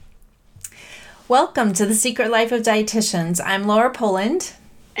Welcome to The Secret Life of Dietitians. I'm Laura Poland.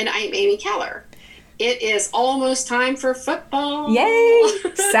 And I'm Amy Keller. It is almost time for football. Yay!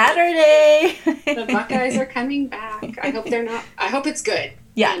 Saturday! The Buckeyes are coming back. I hope it's good.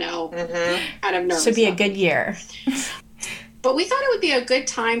 Yeah. Kind of nervous. Should be a good year. But we thought it would be a good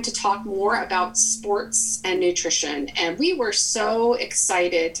time to talk more about sports and nutrition. And we were so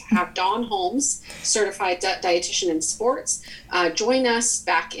excited to have Dawn Holmes, certified dietitian in sports, join us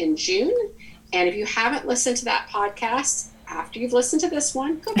back in June. And if you haven't listened to that podcast, after you've listened to this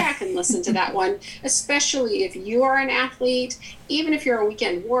one, go back and listen to that one, especially if you are an athlete, even if you're a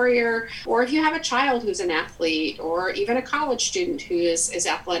weekend warrior, or if you have a child who's an athlete, or even a college student who is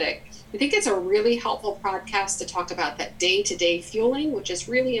athletic. I think it's a really helpful podcast to talk about that day-to-day fueling, which is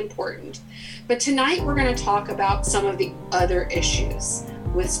really important. But tonight we're going to talk about some of the other issues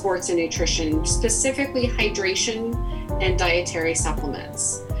with sports and nutrition, specifically hydration and dietary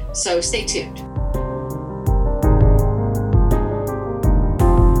supplements. So stay tuned.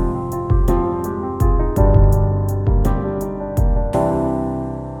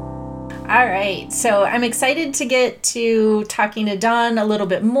 All right, so I'm excited to get to talking to Dawn a little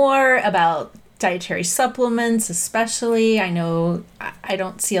bit more about dietary supplements, especially. I know I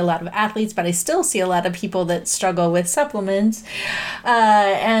don't see a lot of athletes, but I still see a lot of people that struggle with supplements.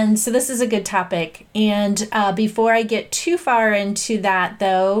 And so this is a good topic. And before I get too far into that,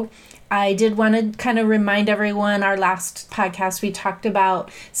 though, I did want to kind of remind everyone, our last podcast, we talked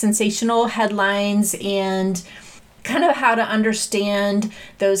about sensational headlines and kind of how to understand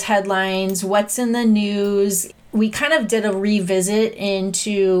those headlines, what's in the news. We kind of did a revisit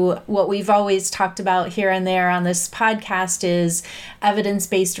into what we've always talked about here and there on this podcast is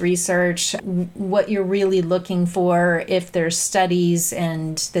evidence-based research, what you're really looking for if there's studies,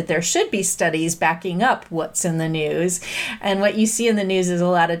 and that there should be studies backing up what's in the news. And what you see in the news is a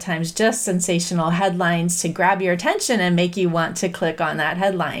lot of times just sensational headlines to grab your attention and make you want to click on that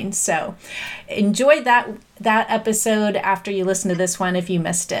headline. So enjoy that episode after you listen to this one if you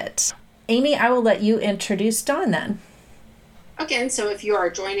missed it. Amy, I will let you introduce Dawn then. Again, so if you are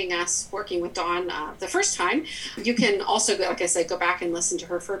joining us working with Dawn the first time, you can also, like I said, go back and listen to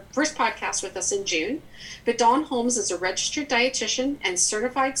her first podcast with us in June. But Dawn Holmes is a registered dietitian and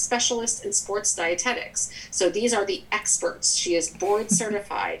certified specialist in sports dietetics. So these are the experts. She is board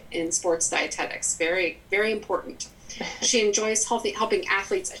certified in sports dietetics. Very, very important. She enjoys helping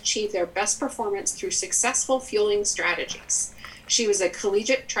athletes achieve their best performance through successful fueling strategies. She was a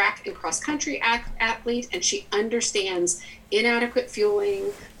collegiate track and cross-country athlete, and she understands inadequate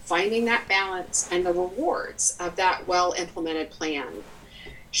fueling, finding that balance, and the rewards of that well-implemented plan.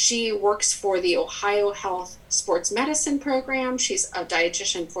 She works for the Ohio Health Sports Medicine Program. She's a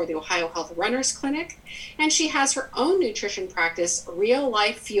dietitian for the Ohio Health Runners Clinic, and she has her own nutrition practice, Real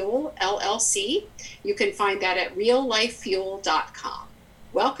Life Fuel, LLC. You can find that at reallifefuel.com.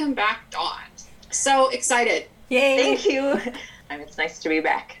 Welcome back, Dawn. So excited. Yay. Thank you. It's nice to be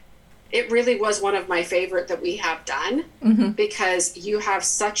back. It really was one of my favorite that we have done because you have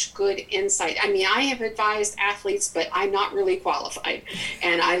such good insight. I mean, I have advised athletes, but I'm not really qualified.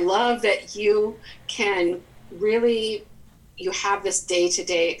 And I love that you can really, you have this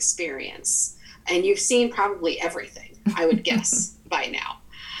day-to-day experience. And you've seen probably everything, I would guess, by now.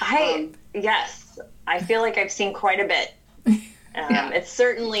 Yes, I feel like I've seen quite a bit. It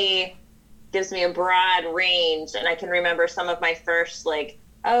certainly gives me a broad range, and I can remember some of my first, I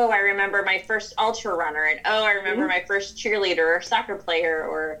remember my first ultra runner, and I remember my first cheerleader or soccer player,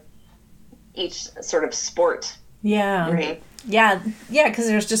 or each sort of sport. Yeah. Right? Yeah, because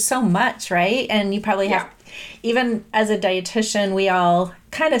there's just so much, right? And you probably have, even as a dietitian, we all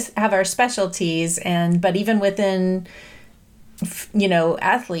kind of have our specialties, but even within,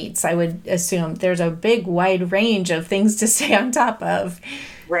 athletes, I would assume there's a big wide range of things to stay on top of.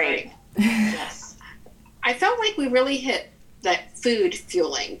 Right. Yes. I felt like we really hit that food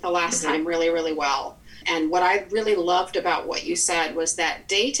fueling the last time really, really well. And what I really loved about what you said was that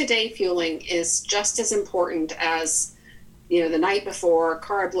day-to-day fueling is just as important as, the night before,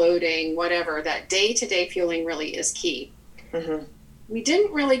 carb loading, whatever. That day-to-day fueling really is key. Mm-hmm. We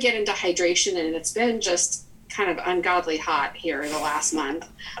didn't really get into hydration, and it's been just kind of ungodly hot here in the last month.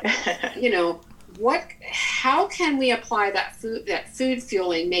 How can we apply that food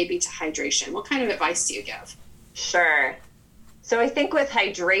fueling maybe to hydration? What kind of advice do you give? Sure. So I think with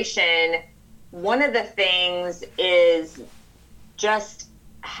hydration, one of the things is just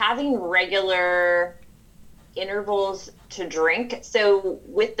having regular intervals to drink. So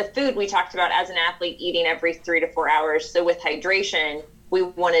with the food, we talked about as an athlete eating every 3 to 4 hours. So with hydration, we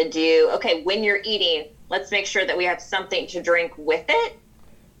want to do, when you're eating, let's make sure that we have something to drink with it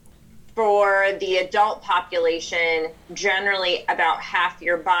for for the adult population, generally about half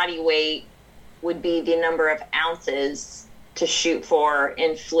your body weight would be the number of ounces to shoot for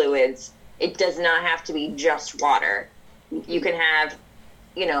in fluids. It does not have to be just water. You can have,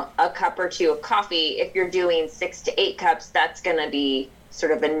 a cup or two of coffee. If you're doing 6 to 8 cups, that's going to be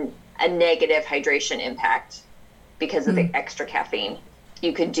sort of a negative hydration impact because of the extra caffeine.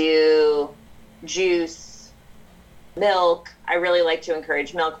 You could do juice, milk. I really like to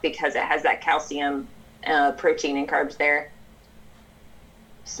encourage milk because it has that calcium, protein, and carbs there.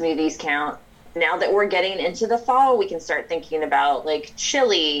 Smoothies count. Now that we're getting into the fall, we can start thinking about like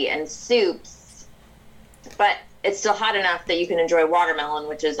chili and soups. But it's still hot enough that you can enjoy watermelon,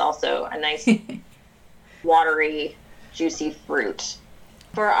 which is also a nice watery, juicy fruit.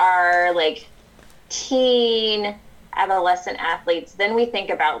 For our like teen, adolescent athletes, then we think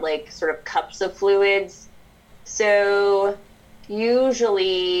about like sort of cups of fluids. So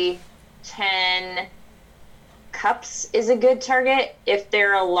usually 10 cups is a good target if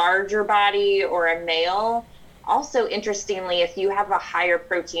they're a larger body or a male. Also, interestingly, if you have a higher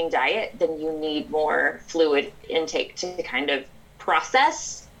protein diet, then you need more fluid intake to kind of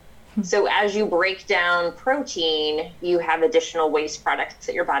process. So as you break down protein, you have additional waste products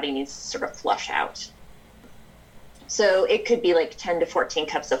that your body needs to sort of flush out. So it could be like 10 to 14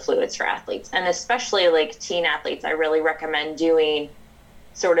 cups of fluids for athletes. And especially like teen athletes, I really recommend doing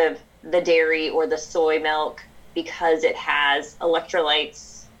sort of the dairy or the soy milk because it has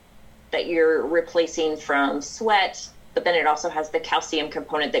electrolytes that you're replacing from sweat, but then it also has the calcium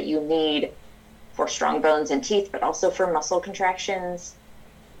component that you need for strong bones and teeth, but also for muscle contractions.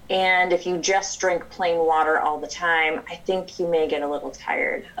 And if you just drink plain water all the time, I think you may get a little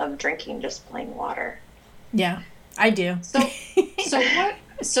tired of drinking just plain water. Yeah, I do. So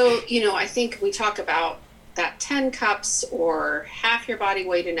I think we talk about that 10 cups or half your body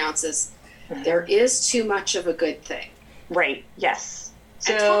weight in ounces. Mm-hmm. There is too much of a good thing. Right. Yes.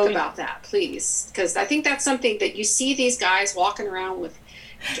 So talk about that, please, because I think that's something that you see these guys walking around with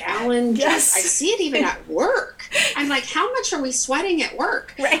gallon jugs. I see it even at work. I'm like, how much are we sweating at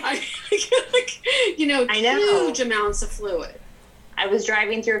work? Right. I know. Huge amounts of fluid. I was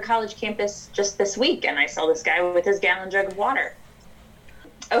driving through a college campus just this week, and I saw this guy with his gallon jug of water.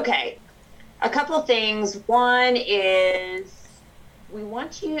 Okay, a couple of things. One is we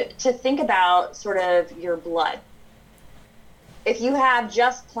want you to think about sort of your blood. If you have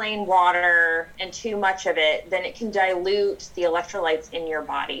just plain water and too much of it, then it can dilute the electrolytes in your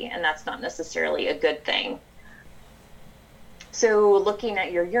body, and that's not necessarily a good thing. So looking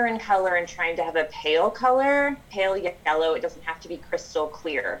at your urine color and trying to have a pale color, pale yellow, it doesn't have to be crystal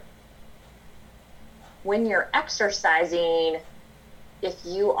clear. When you're exercising, if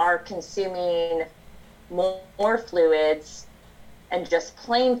you are consuming more fluids and just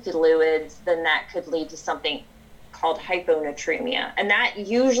plain fluids, then that could lead to something called hyponatremia. And that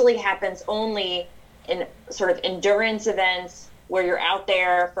usually happens only in sort of endurance events where you're out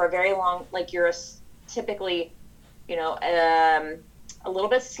there for a very long, like you're typically, a little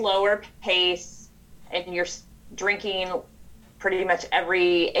bit slower pace, and you're drinking pretty much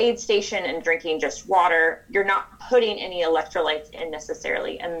every aid station and drinking just water. You're not putting any electrolytes in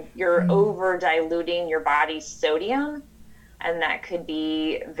necessarily, and you're over diluting your body's sodium, and that could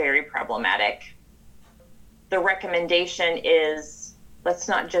be very problematic. The recommendation is let's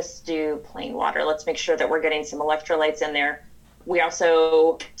not just do plain water. Let's make sure that we're getting some electrolytes in there. We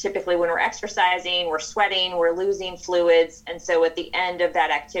also typically, when we're exercising, we're sweating, we're losing fluids. And so at the end of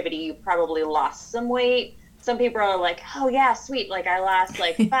that activity, you probably lost some weight. Some people are like, oh yeah, sweet. Like I lost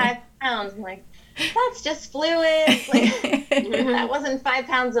like 5 pounds. I'm like, that's just fluids. Like that wasn't 5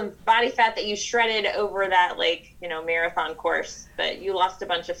 pounds of body fat that you shredded over that marathon course, but you lost a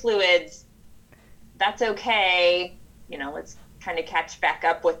bunch of fluids. That's okay. Let's kind of catch back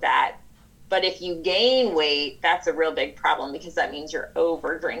up with that. But if you gain weight, that's a real big problem because that means you're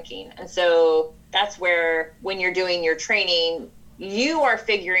over drinking. And so that's where, when you're doing your training, you are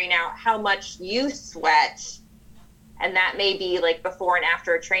figuring out how much you sweat. And that may be like before and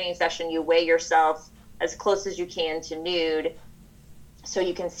after a training session, you weigh yourself as close as you can to nude so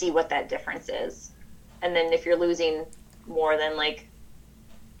you can see what that difference is. And then if you're losing more than like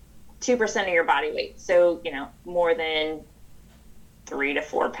 2% of your body weight, so, more than 3 to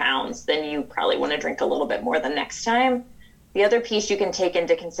 4 pounds, then you probably want to drink a little bit more the next time. The other piece you can take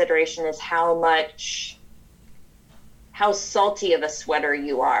into consideration is how salty of a sweater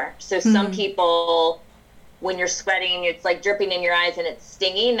you are. So some people, when you're sweating, it's like dripping in your eyes and it's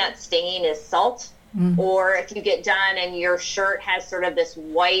stinging. That stinging is salt. Or if you get done and your shirt has sort of this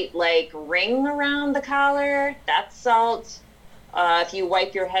white ring around the collar, that's salt. If you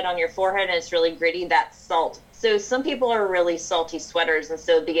wipe your head on your forehead and it's really gritty, that's salt. So some people are really salty sweaters, and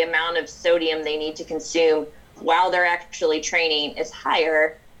so the amount of sodium they need to consume while they're actually training is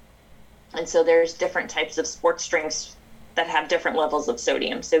higher. And so there's different types of sports drinks that have different levels of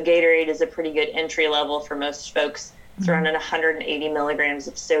sodium. So Gatorade is a pretty good entry level for most folks. It's around 180 milligrams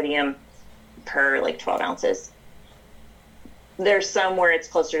of sodium per like 12 ounces. There's some where it's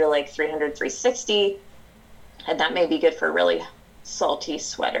closer to like 300, 360, and that may be good for really salty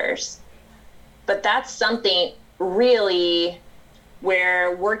sweaters. But that's something really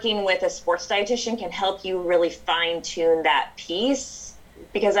where working with a sports dietitian can help you really fine tune that piece,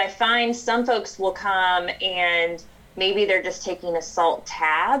 because I find some folks will come and maybe they're just taking a salt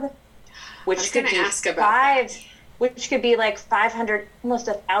tab, which could be which could be like 500, almost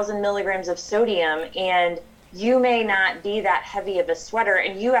 1,000 milligrams of sodium, and you may not be that heavy of a sweater,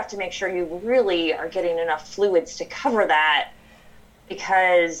 and you have to make sure you really are getting enough fluids to cover that,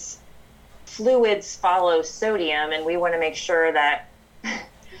 because fluids follow sodium, and we want to make sure that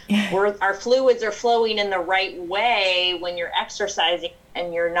our fluids are flowing in the right way when you're exercising,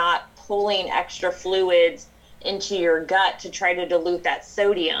 and you're not pulling extra fluids into your gut to try to dilute that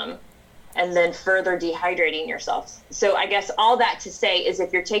sodium and then further dehydrating yourself. So I guess all that to say is,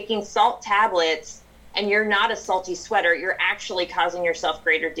 if you're taking salt tablets and you're not a salty sweater, you're actually causing yourself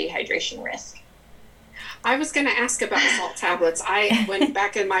greater dehydration risk. I was going to ask about salt tablets. When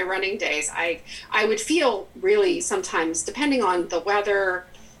back in my running days, I would feel really sometimes, depending on the weather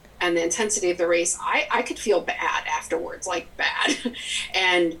and the intensity of the race, I could feel bad afterwards, like bad.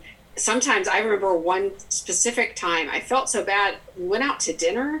 And sometimes I remember one specific time I felt so bad. We went out to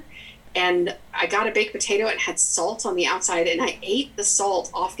dinner and I got a baked potato and had salt on the outside, and I ate the salt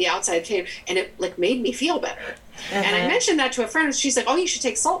off the outside potato, and it like made me feel better. And I mentioned that to a friend, and she's like, "Oh, you should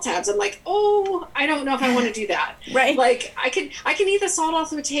take salt tabs." I'm like, "Oh, I don't know if I want to do that." Right. Like I can eat the salt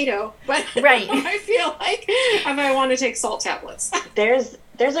off the potato, but right. I feel like if I want to take salt tablets. There's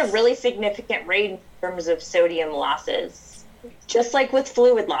a really significant rate in terms of sodium losses, just like with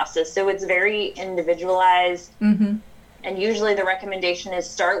fluid losses. So it's very individualized. Mm-hmm. And usually the recommendation is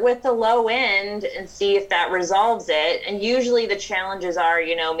start with the low end and see if that resolves it. And usually the challenges are,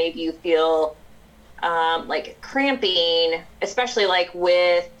 maybe you feel like cramping, especially like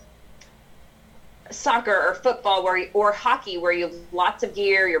with soccer or football or hockey, where you have lots of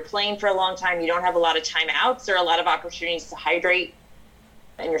gear, you're playing for a long time, you don't have a lot of timeouts or a lot of opportunities to hydrate,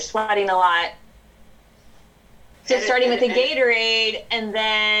 and you're sweating a lot. So starting with a Gatorade, and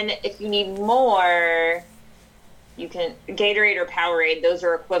then if you need more, you can Gatorade or Powerade, those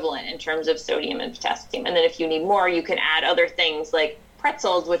are equivalent in terms of sodium and potassium. And then if you need more, you can add other things like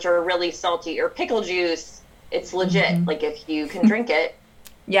pretzels, which are really salty, or pickle juice. It's legit. Mm-hmm. Like if you can drink it,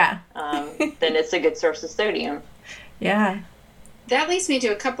 yeah, then it's a good source of sodium. Yeah. That leads me to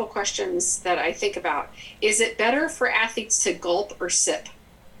a couple questions that I think about. Is it better for athletes to gulp or sip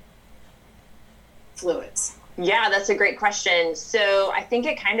fluids? Yeah, that's a great question. So I think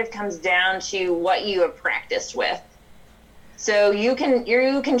it kind of comes down to what you have practiced with. So you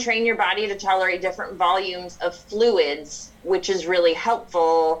can train your body to tolerate different volumes of fluids, which is really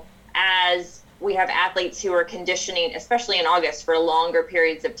helpful as we have athletes who are conditioning, especially in August, for longer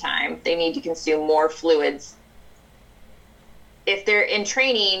periods of time. They need to consume more fluids. If they're in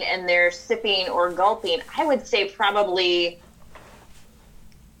training and they're sipping or gulping, I would say probably,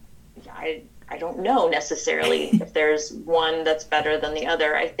 I don't know necessarily if there's one that's better than the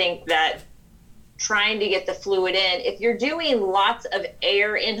other. I think that trying to get the fluid in, if you're doing lots of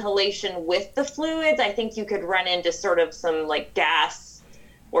air inhalation with the fluids, I think you could run into sort of some like gas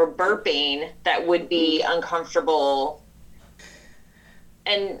or burping that would be uncomfortable.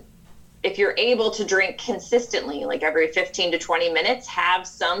 And if you're able to drink consistently, like every 15 to 20 minutes, have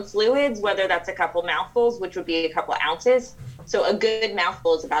some fluids, whether that's a couple mouthfuls, which would be a couple ounces. So a good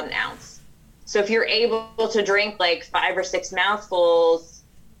mouthful is about an ounce. So if you're able to drink like 5 or 6 mouthfuls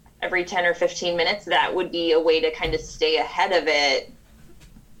every 10 or 15 minutes, that would be a way to kind of stay ahead of it.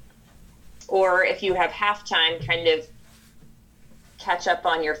 Or if you have halftime, kind of catch up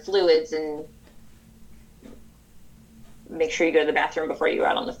on your fluids and make sure you go to the bathroom before you go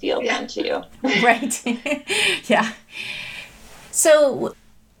out on the field then too. Right. Yeah. So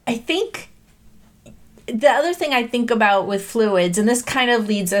I think the other thing I think about with fluids, and this kind of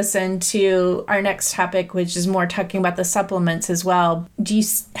leads us into our next topic, which is more talking about the supplements as well. Do you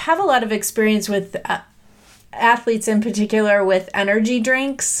have a lot of experience with athletes in particular with energy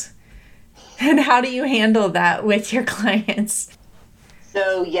drinks? And how do you handle that with your clients?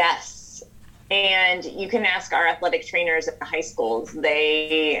 So yes, and you can ask our athletic trainers at the high schools.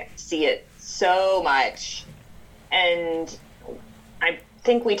 They see it so much. And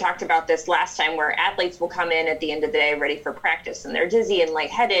think we talked about this last time, where athletes will come in at the end of the day ready for practice and they're dizzy and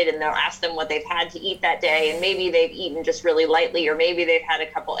lightheaded, and they'll ask them what they've had to eat that day, and maybe they've eaten just really lightly, or maybe they've had a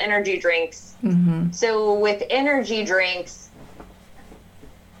couple energy drinks. So with energy drinks,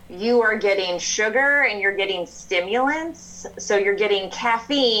 you are getting sugar and you're getting stimulants. So you're getting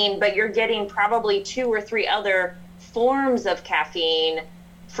caffeine, but you're getting probably 2 or 3 other forms of caffeine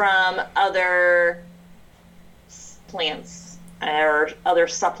from other plants or other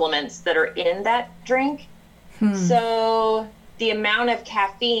supplements that are in that drink. So the amount of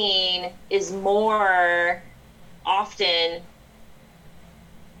caffeine is more often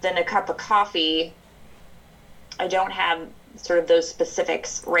than a cup of coffee. I don't have sort of those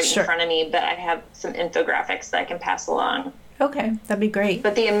specifics right in front of me, but I have some infographics that I can pass along. Okay, that'd be great.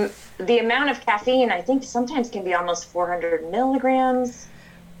 But the amount of caffeine, I think, sometimes can be almost 400 milligrams.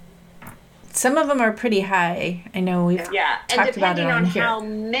 Some of them are pretty high. I know we've talked and about it depending on on here. how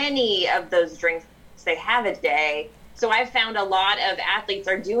many of those drinks they have a day. So I've found a lot of athletes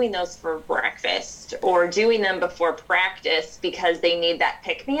are doing those for breakfast or doing them before practice because they need that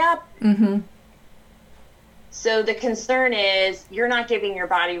pick-me-up. So the concern is you're not giving your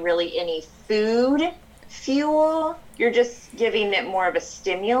body really any food fuel. You're just giving it more of a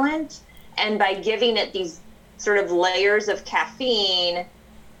stimulant. And by giving it these sort of layers of caffeine,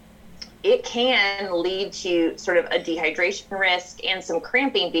 it can lead to sort of a dehydration risk and some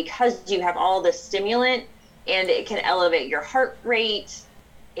cramping because you have all the stimulant, and it can elevate your heart rate.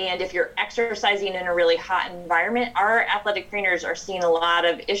 And if you're exercising in a really hot environment, our athletic trainers are seeing a lot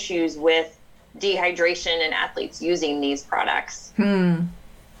of issues with dehydration in athletes using these products.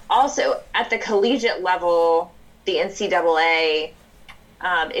 Also, at the collegiate level, the NCAA,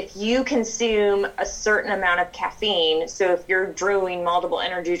 if you consume a certain amount of caffeine, so if you're brewing multiple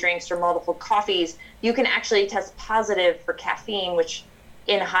energy drinks or multiple coffees, you can actually test positive for caffeine, which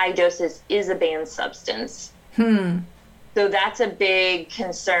in high doses is a banned substance. So that's a big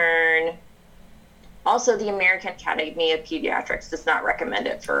concern. Also, the American Academy of Pediatrics does not recommend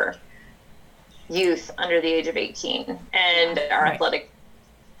it for youth under the age of 18. And our athletic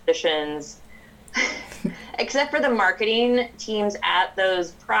physicians, except for the marketing teams at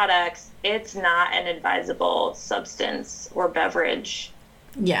those products, it's not an advisable substance or beverage.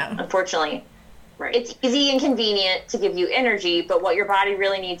 Unfortunately. It's easy and convenient to give you energy, but what your body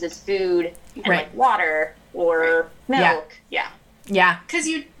really needs is food and like water or milk. Because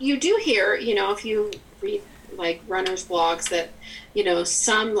you do hear, if you read like runners' blogs, that,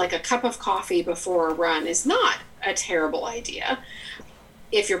 some, like a cup of coffee before a run is not a terrible idea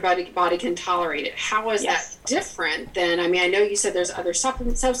if your body can tolerate it. How is that different than, I know you said there's other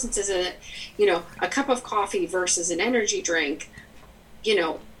substances in it, a cup of coffee versus an energy drink,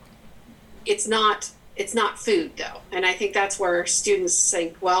 it's not food though. And I think that's where students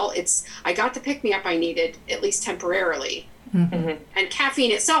think, well, I got the pick-me-up I needed, at least temporarily. And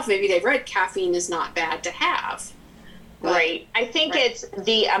caffeine itself, maybe they've read caffeine is not bad to have. But, I think it's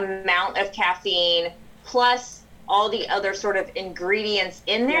the amount of caffeine plus all the other sort of ingredients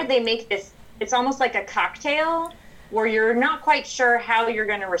in there. They make this, it's almost like a cocktail where you're not quite sure how you're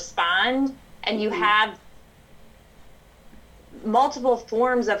going to respond. And you have multiple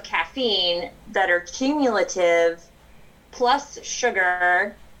forms of caffeine that are cumulative plus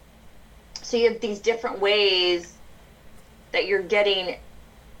sugar. So you have these different ways that you're getting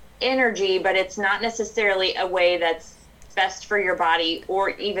energy, but it's not necessarily a way that's best for your body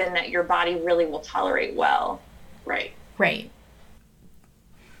or even that your body really will tolerate well.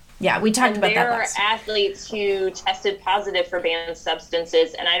 Yeah, we talked about that. There are athletes who tested positive for banned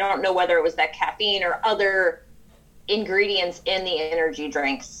substances, and I don't know whether it was that caffeine or other ingredients in the energy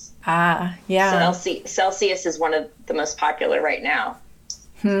drinks. Celsius is one of the most popular right now.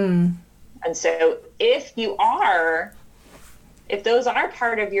 And so if those are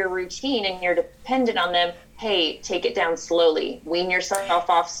part of your routine and you're dependent on them, hey, take it down slowly. Wean yourself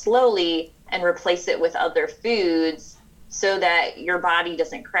off slowly and replace it with other foods so that your body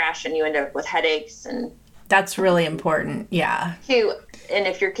doesn't crash and you end up with headaches. And that's really important. And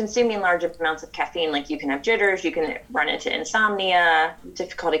if you're consuming large amounts of caffeine, like you can have jitters, you can run into insomnia,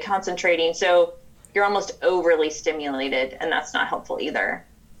 difficulty concentrating. So you're almost overly stimulated, and that's not helpful either.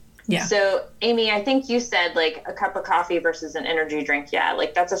 So, Amy, I think you said like a cup of coffee versus an energy drink.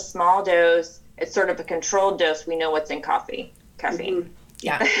 Like that's a small dose. It's sort of a controlled dose. We know what's in caffeine.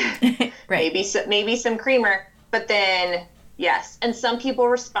 Maybe some creamer, but then and some people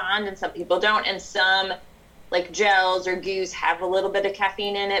respond and some people don't, and some like gels or goos have a little bit of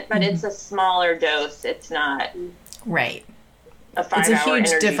caffeine in it, but it's a smaller dose. It's not a 5-hour it's a huge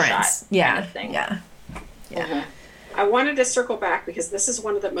energy difference. Shot kind of thing. I wanted to circle back because this is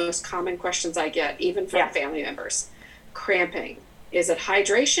one of the most common questions I get, even from family members. Cramping. Is it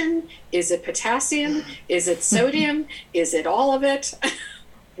hydration? Is it potassium? Is it sodium? Is it all of it?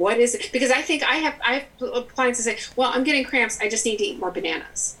 What is it? Because I think I have clients that say, well, I'm getting cramps. I just need to eat more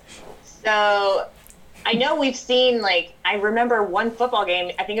bananas. So I know we've seen, like, I remember one football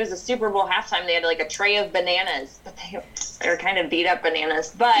game, I think it was a Super Bowl halftime, they had like a tray of bananas, but they were kind of beat up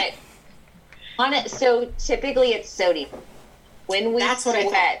bananas. But on it, so typically it's sodium. When we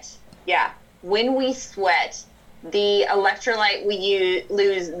sweat, when we sweat, the electrolyte we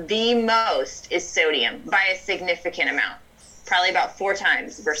lose the most is sodium by a significant amount, probably about 4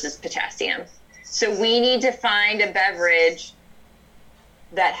 times versus potassium. So we need to find a beverage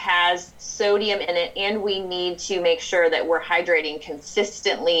that has sodium in it, and we need to make sure that we're hydrating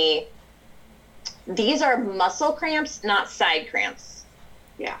consistently. These are muscle cramps, not side cramps.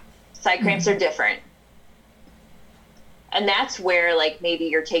 Yeah. Side cramps are different. And that's where, like, maybe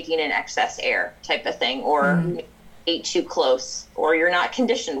you're taking in excess air type of thing, or ate too close, or you're not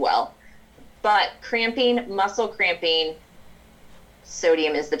conditioned well. But cramping, muscle cramping,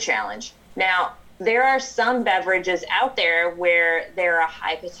 sodium is the challenge. Now, there are some beverages out there where they're a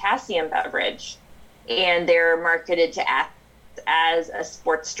high potassium beverage, and they're marketed to as a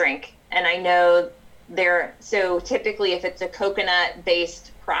sports drink. And I know so typically if it's a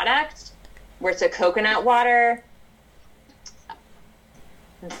coconut-based product, where it's a coconut water,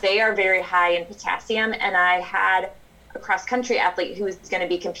 they are very high in potassium. And I had a cross-country athlete who was going to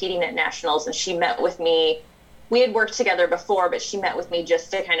be competing at nationals, and she met with me. We had worked together before, but she met with me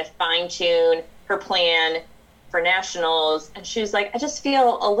just to kind of fine-tune her plan for nationals. And she was like, I just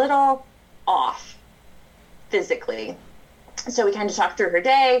feel a little off physically. So we kind of talked through her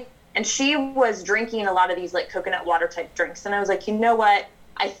day, and she was drinking a lot of these like coconut water type drinks. And I was like, you know what?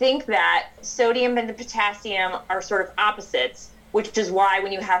 I think that sodium and potassium are sort of opposites, which is why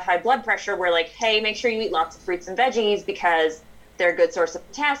when you have high blood pressure, we're like, hey, make sure you eat lots of fruits and veggies because they're a good source of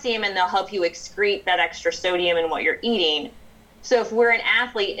potassium and they'll help you excrete that extra sodium in what you're eating. So if we're an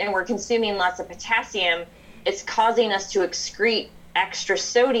athlete and we're consuming lots of potassium, it's causing us to excrete extra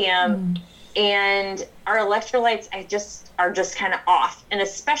sodium, and our electrolytes are just kind of off. And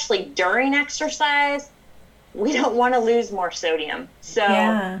especially during exercise, we don't want to lose more sodium. So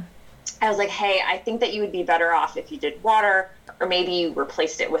I was like, hey, I think that you would be better off if you did water, or maybe you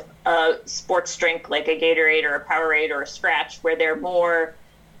replaced it with a sports drink like a Gatorade or a Powerade or a Scratch, where they're more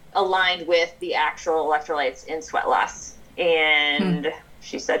aligned with the actual electrolytes in sweat loss. And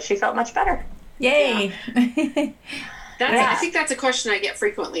she said she felt much better. Yay. I think that's a question I get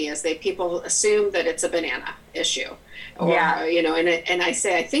frequently, is people assume that it's a banana issue, or and I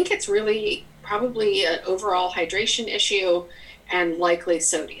say I think it's really probably an overall hydration issue and likely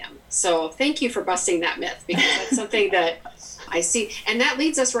sodium. So thank you for busting that myth, because that's something that I see. And that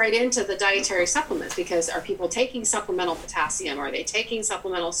leads us right into the dietary supplements, because are people taking supplemental potassium? Are they taking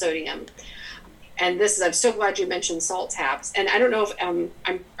supplemental sodium? And I'm so glad you mentioned salt tabs. And I don't know if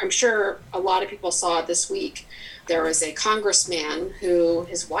I'm sure a lot of people saw it this week. There was a congressman who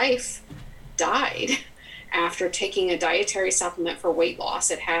his wife died after taking a dietary supplement for weight loss.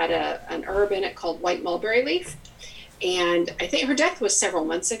 It had an herb in it called white mulberry leaf. And I think her death was several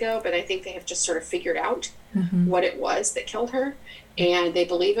months ago, but I think they have just sort of figured out what it was that killed her. And they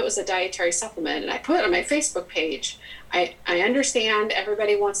believe it was a dietary supplement. And I put on my Facebook page, I understand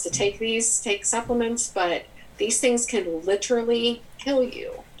everybody wants to take supplements, but these things can literally kill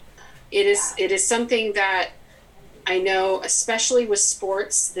you. It is something that I know, especially with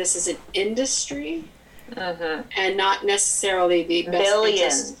sports, this is an industry and not necessarily the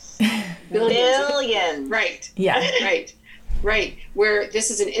best billions. Right. Yeah. Right. Where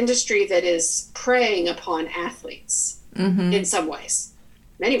this is an industry that is preying upon athletes in some ways,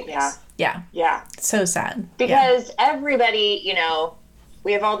 many ways. Yeah. So sad. Because everybody,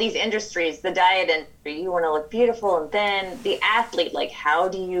 we have all these industries, the diet industry, you want to look beautiful, and then the athlete, like, how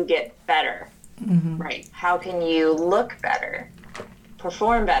do you get better? Right. How can you look better,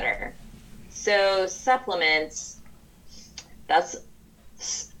 perform better? So supplements,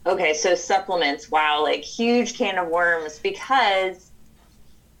 so supplements, wow, like huge can of worms, because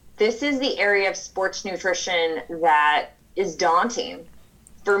this is the area of sports nutrition that is daunting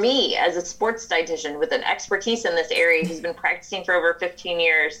for me as a sports dietitian with an expertise in this area who's been practicing for over 15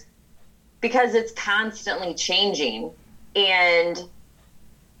 years, because it's constantly changing. And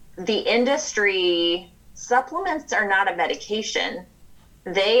the industry, supplements are not a medication.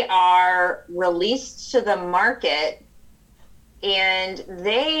 They are released to the market, and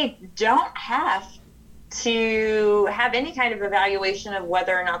they don't have to have any kind of evaluation of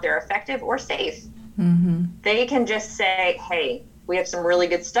whether or not they're effective or safe. they can just say, hey, we have some really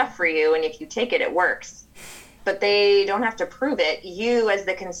good stuff for you, and if you take it, it works. But they don't have to prove it. You, as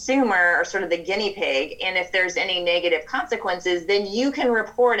the consumer, are sort of the guinea pig, and if there's any negative consequences, then you can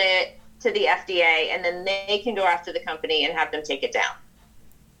report it to the FDA, and then they can go after the company and have them take it down.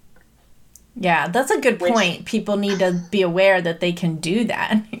 Yeah, that's a good point. People need to be aware that they can do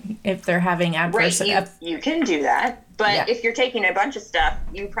that if they're having adverse... Right, you can do that, but if you're taking a bunch of stuff,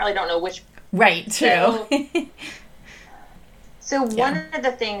 you probably don't know which... Right, true. So one of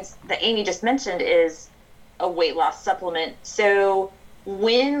the things that Amy just mentioned is a weight loss supplement. So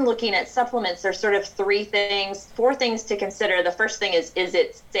when looking at supplements, there's sort of four things to consider. The first thing is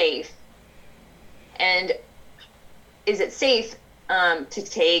it safe? And is it safe to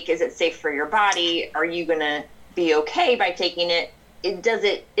take? Is it safe for your body? Are you going to be okay by taking it? Is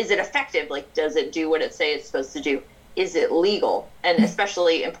it effective? Like, does it do what it says it's supposed to do? Is it legal? And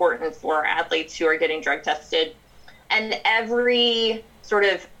especially important for athletes who are getting drug tested. And every sort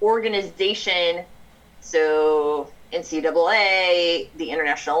of organization, so NCAA, the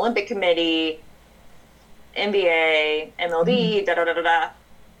International Olympic Committee, NBA, MLB,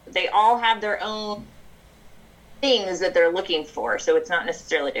 they all have their own things that they're looking for. So it's not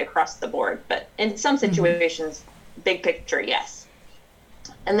necessarily across the board, but in some situations, big picture, yes.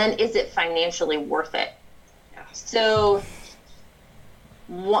 And then, is it financially worth it? So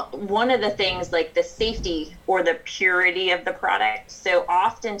one of the things, like the safety or the purity of the product. So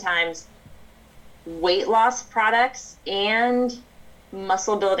oftentimes weight loss products and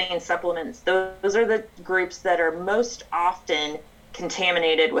muscle building supplements, those are the groups that are most often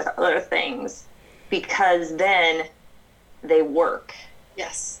contaminated with other things, because then they work.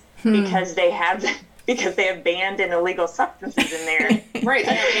 Yes. Because they have banned and illegal substances in there. Right.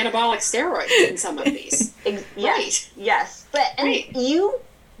 They have anabolic steroids in some of these. Yes. But you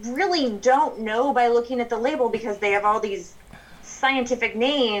really don't know by looking at the label, because they have all these scientific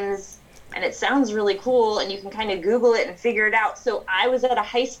names and it sounds really cool and you can kind of Google it and figure it out. So I was at a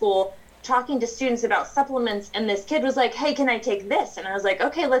high school talking to students about supplements, and this kid was like, hey, can I take this? And I was like,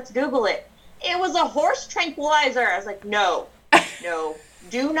 okay, let's Google it. It was a horse tranquilizer. I was like, no,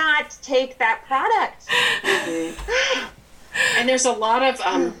 do not take that product. And there's a lot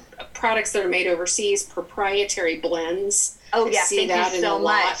of products that are made overseas, proprietary blends. Oh, yeah, thank you so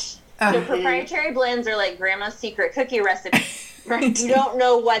much. So proprietary blends are like grandma's secret cookie recipe. Right. You don't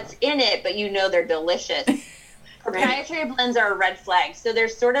know what's in it, but you know they're delicious. Proprietary blends are a red flag. So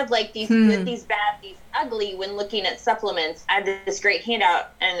there's sort of like these good, these bad, these ugly when looking at supplements. I have this great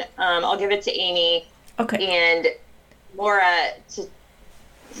handout, and I'll give it to Amy and Laura to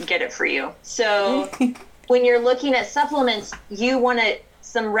get it for you. So when you're looking at supplements, you want to,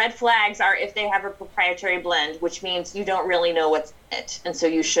 some red flags are if they have a proprietary blend, which means you don't really know what's in it, and so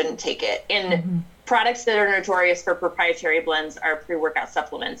you shouldn't take it. And products that are notorious for proprietary blends are pre-workout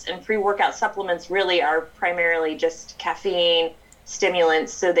supplements. And pre-workout supplements really are primarily just caffeine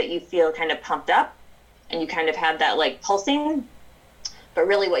stimulants so that you feel kind of pumped up and you kind of have that like pulsing. But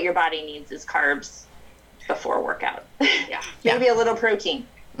really what your body needs is carbs before workout. Maybe a little protein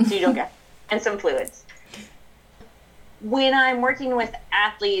so you don't get, and some fluids. When I'm working with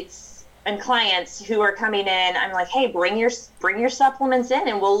athletes and clients who are coming in, I'm like, hey, bring your supplements in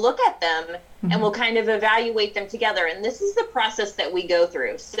and we'll look at them and we'll kind of evaluate them together. And this is the process that we go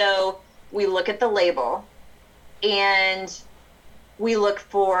through. So we look at the label and we look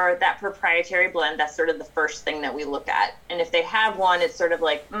for that proprietary blend. That's sort of the first thing that we look at. And if they have one, it's sort of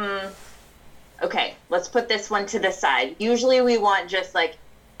like, okay, let's put this one to the side. Usually we want just like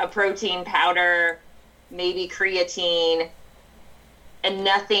a protein powder, maybe creatine, and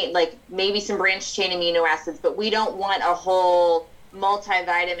nothing, like maybe some branched chain amino acids, but we don't want a whole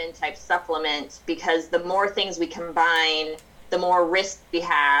multivitamin type supplement, because the more things we combine, the more risk we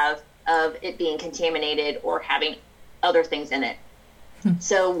have of it being contaminated or having other things in it.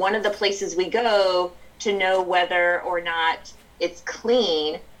 So one of the places we go to know whether or not it's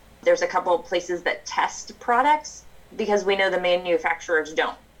clean, there's a couple of places that test products, because we know the manufacturers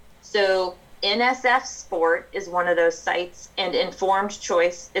don't. So NSF Sport is one of those sites, and Informed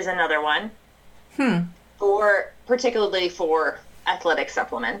Choice is another one, particularly for athletic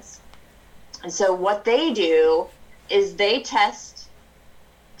supplements. And so what they do is they test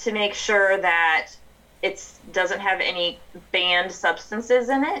to make sure that it doesn't have any banned substances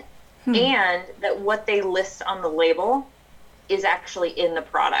in it, and that what they list on the label is actually in the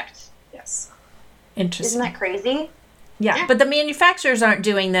product. Yes. Interesting. Isn't that crazy? Yeah, but the manufacturers aren't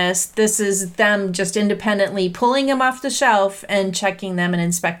doing this. This is them just independently pulling them off the shelf and checking them and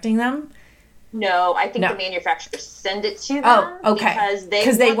inspecting them? No, I think the manufacturers send it to them because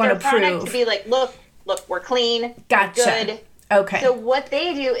they want to their product prove to be like, look, look, we're clean, Gotcha. we're good. Okay. So what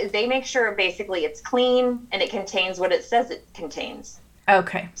they do is they make sure basically it's clean and it contains what it says it contains.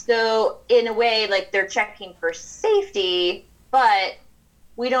 Okay. So in a way, like they're checking for safety, but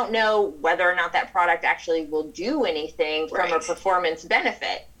we don't know whether or not that product actually will do anything from a performance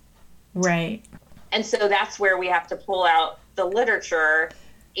benefit. Right. And so that's where we have to pull out the literature.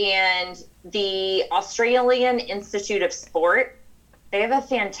 And the Australian Institute of Sport, they have a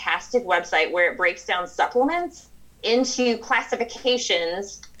fantastic website where it breaks down supplements into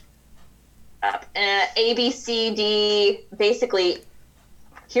classifications, A, B, C, D. Basically,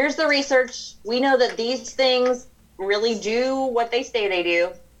 here's the research. We know that these things really do what they say they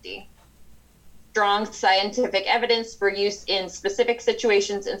do. Strong scientific evidence for use in specific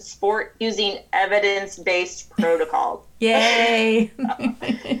situations in sport using evidence-based protocols. Yay!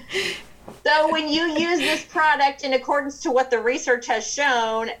 So when you use this product in accordance to what the research has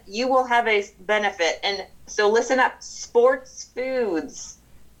shown, you will have a benefit. And so listen up, sports foods,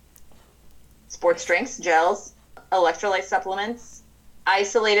 sports drinks, gels, electrolyte supplements,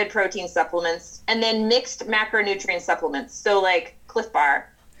 isolated protein supplements, and then mixed macronutrient supplements. So like Cliff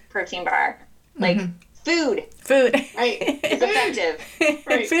Bar, protein bar, like food. Right. Is effective.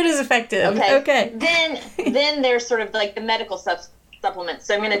 Right. Food is effective. Okay. Then there's sort of like the medical supplements.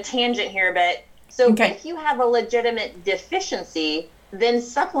 So I'm going to tangent here a bit. So if you have a legitimate deficiency, then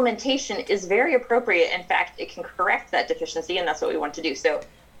supplementation is very appropriate. In fact, it can correct that deficiency, and that's what we want to do. So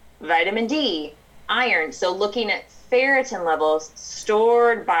vitamin D, iron. So looking at ferritin levels,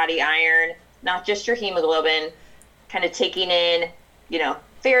 stored body iron, not just your hemoglobin, kind of taking in,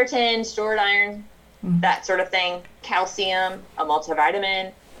 ferritin, stored iron, that sort of thing. Calcium, a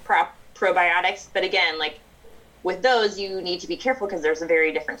multivitamin, probiotics. But again, like with those, you need to be careful because there's a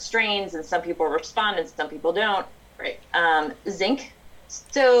very different strains, and some people respond and some people don't. Right. Zinc.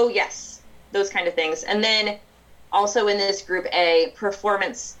 So yes, those kind of things. And then also in this group A,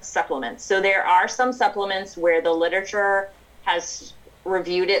 performance supplements. So there are some supplements where the literature has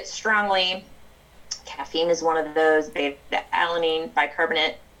reviewed it strongly. Caffeine is one of those, beta-alanine,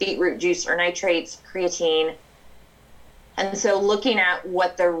 bicarbonate, beetroot juice or nitrates, creatine. And so looking at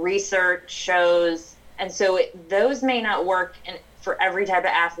what the research shows, and so those may not work for every type of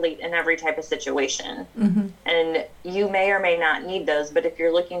athlete in every type of situation. And you may or may not need those, but if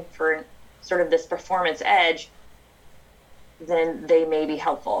you're looking for sort of this performance edge, then they may be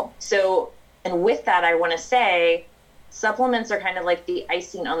helpful. So, and with that, I want to say supplements are kind of like the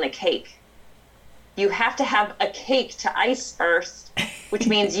icing on the cake. You have to have a cake to ice first, which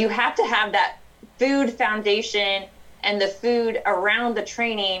means you have to have that food foundation and the food around the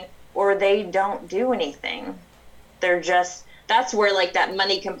training, or they don't do anything. They're just, that's where like that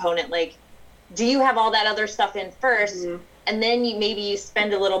money component, like, do you have all that other stuff in first? And then maybe you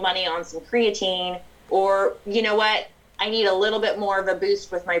spend a little money on some creatine, or you know what? I need a little bit more of a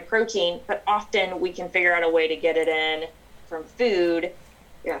boost with my protein, but often we can figure out a way to get it in from food.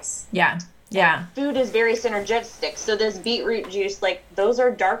 Yes. Yeah. Yeah. Food is very synergistic. So this beetroot juice, like those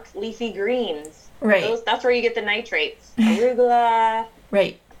are dark leafy greens. Right. That's where you get the nitrates. Arugula.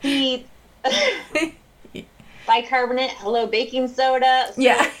 Right. Beet. Bicarbonate. Hello, baking soda. So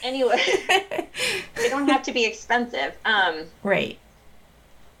yeah. Anyway, they don't have to be expensive. Right.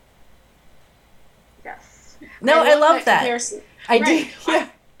 Yes. No, I love that. Comparison. I do. Yeah.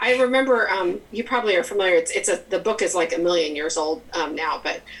 I remember, you probably are familiar. The book is like 1,000,000 years old now,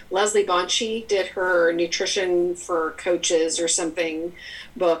 but Leslie Bonchi did her Nutrition for Coaches or something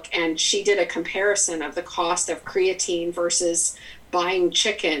book, and she did a comparison of the cost of creatine versus buying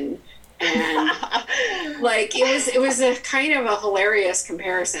chicken, and like it was a kind of a hilarious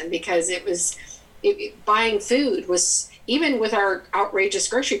comparison because buying food was, even with our outrageous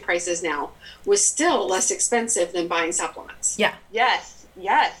grocery prices now, was still less expensive than buying supplements. Yeah. Yes.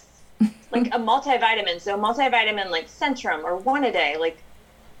 Like a multivitamin. So multivitamin like Centrum or One A Day, like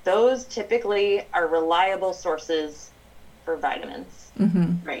those typically are reliable sources for vitamins.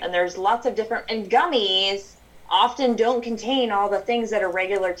 Right. And there's lots of different, and gummies often don't contain all the things that a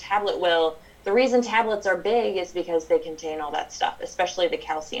regular tablet will. The reason tablets are big is because they contain all that stuff, especially the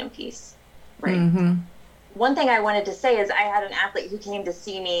calcium piece. Right. One thing I wanted to say is I had an athlete who came to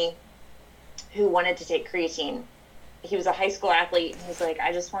see me who wanted to take creatine. He was a high school athlete, and he's like,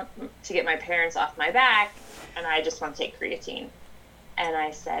 I just want to get my parents off my back, and I just want to take creatine. And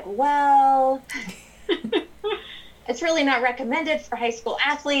I said, well, it's really not recommended for high school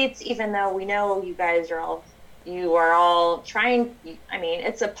athletes, even though we know you are all trying. I mean,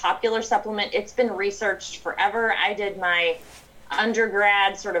 it's a popular supplement. It's been researched forever. I did my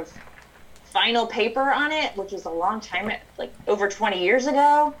undergrad sort of final paper on it, which was a long time, like over 20 years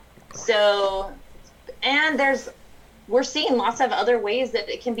ago. So And we're seeing lots of other ways that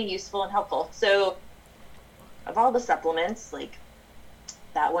it can be useful and helpful. So of all the supplements, like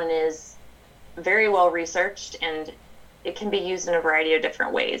that one is very well researched, and it can be used in a variety of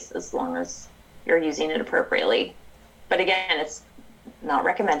different ways as long as you're using it appropriately. But again, it's not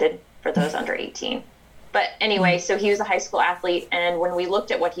recommended for those under 18. But anyway, so he was a high school athlete, and when we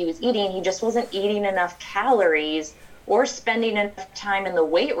looked at what he was eating, he just wasn't eating enough calories or spending enough time in the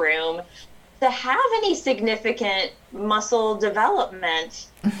weight room to have any significant muscle development.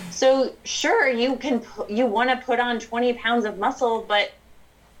 So sure, you want to put on 20 pounds of muscle, but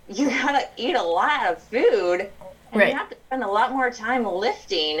you gotta eat a lot of food, and right. You have to spend a lot more time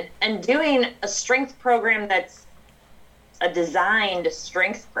lifting and doing a strength program that's a designed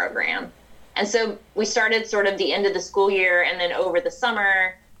strength program. And so we started sort of the end of the school year, and then over the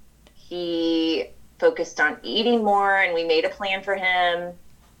summer, he focused on eating more, and we made a plan for him.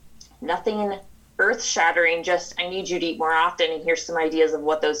 Nothing earth-shattering, just I need you to eat more often, and here's some ideas of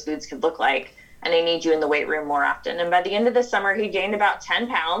what those foods could look like, and I need you in the weight room more often. And by the end of the summer, he gained about 10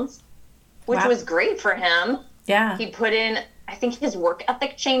 pounds, which was great for him. Yeah. He put in, I think his work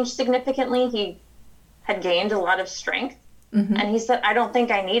ethic changed significantly. He had gained a lot of strength, and he said, I don't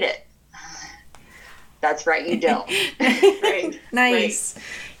think I need it. That's right, you don't. Right. Nice. Right.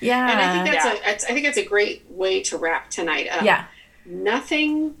 Yeah. And I think that's a great way to wrap tonight up. Yeah.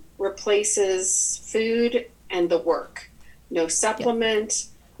 Nothing replaces food and the work. No supplement,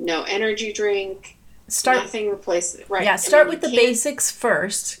 no energy drink. Nothing replaces it. Right. Yeah, start with the basics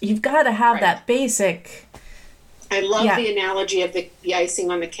first. You've got to have that basic. I love the analogy of the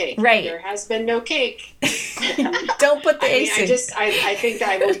icing on the cake. Right. There has been no cake. Don't put the icing. I think that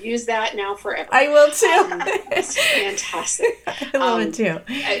I will use that now forever. I will too. It's fantastic. I love it too.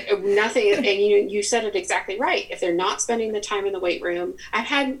 Nothing, and you said it exactly right. If they're not spending the time in the weight room, I've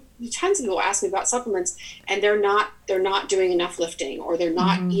had tons of people ask me about supplements, and they're not doing enough lifting, or they're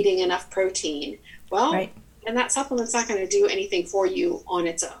not eating enough protein. Well, and that supplement's not going to do anything for you on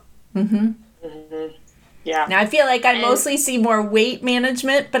its own. Yeah. Now I feel like I mostly see more weight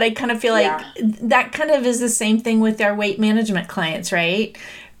management, but I kind of feel like that kind of is the same thing with our weight management clients, right?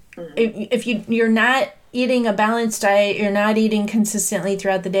 If you're not eating a balanced diet, you're not eating consistently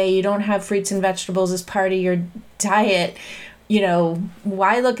throughout the day, you don't have fruits and vegetables as part of your diet,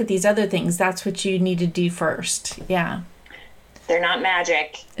 why look at these other things? That's what you need to do first. Yeah. They're not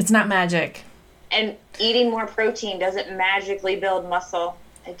magic. It's not magic. And eating more protein doesn't magically build muscle.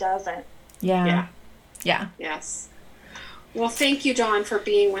 It doesn't. Yeah. Yes. Well, thank you, Dawn, for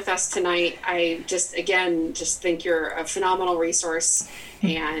being with us tonight. I just think you're a phenomenal resource.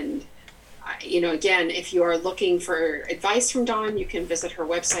 And, again, if you are looking for advice from Dawn, you can visit her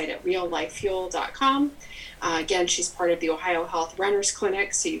website at reallifefuel.com. Again, she's part of the Ohio Health Runners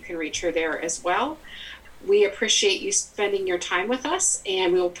Clinic, so you can reach her there as well. We appreciate you spending your time with us,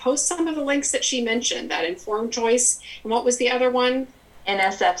 and we will post some of the links that she mentioned, that Informed Choice. And what was the other one?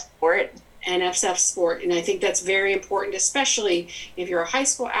 NSF Sport. NSF Sport. And I think that's very important, especially if you're a high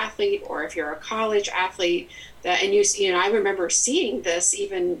school athlete or if you're a college athlete. I remember seeing this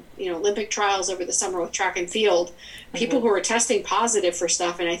even, Olympic trials over the summer with track and field, people who were testing positive for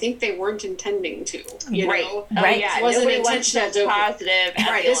stuff, and I think they weren't intending to, Right. know. Right. It wasn't intentional doping. Positive.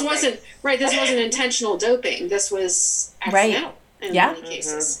 This wasn't intentional doping. This was accidental in many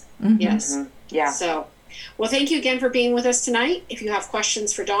cases. Yes. Yeah. So, well, thank you again for being with us tonight. If you have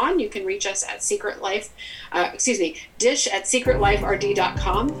questions for Dawn, you can reach us at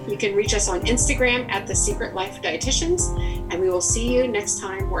dish@secretliferd.com. You can reach us on Instagram at The Secret Life Dietitians, and we will see you next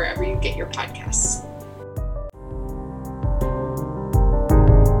time wherever you get your podcasts.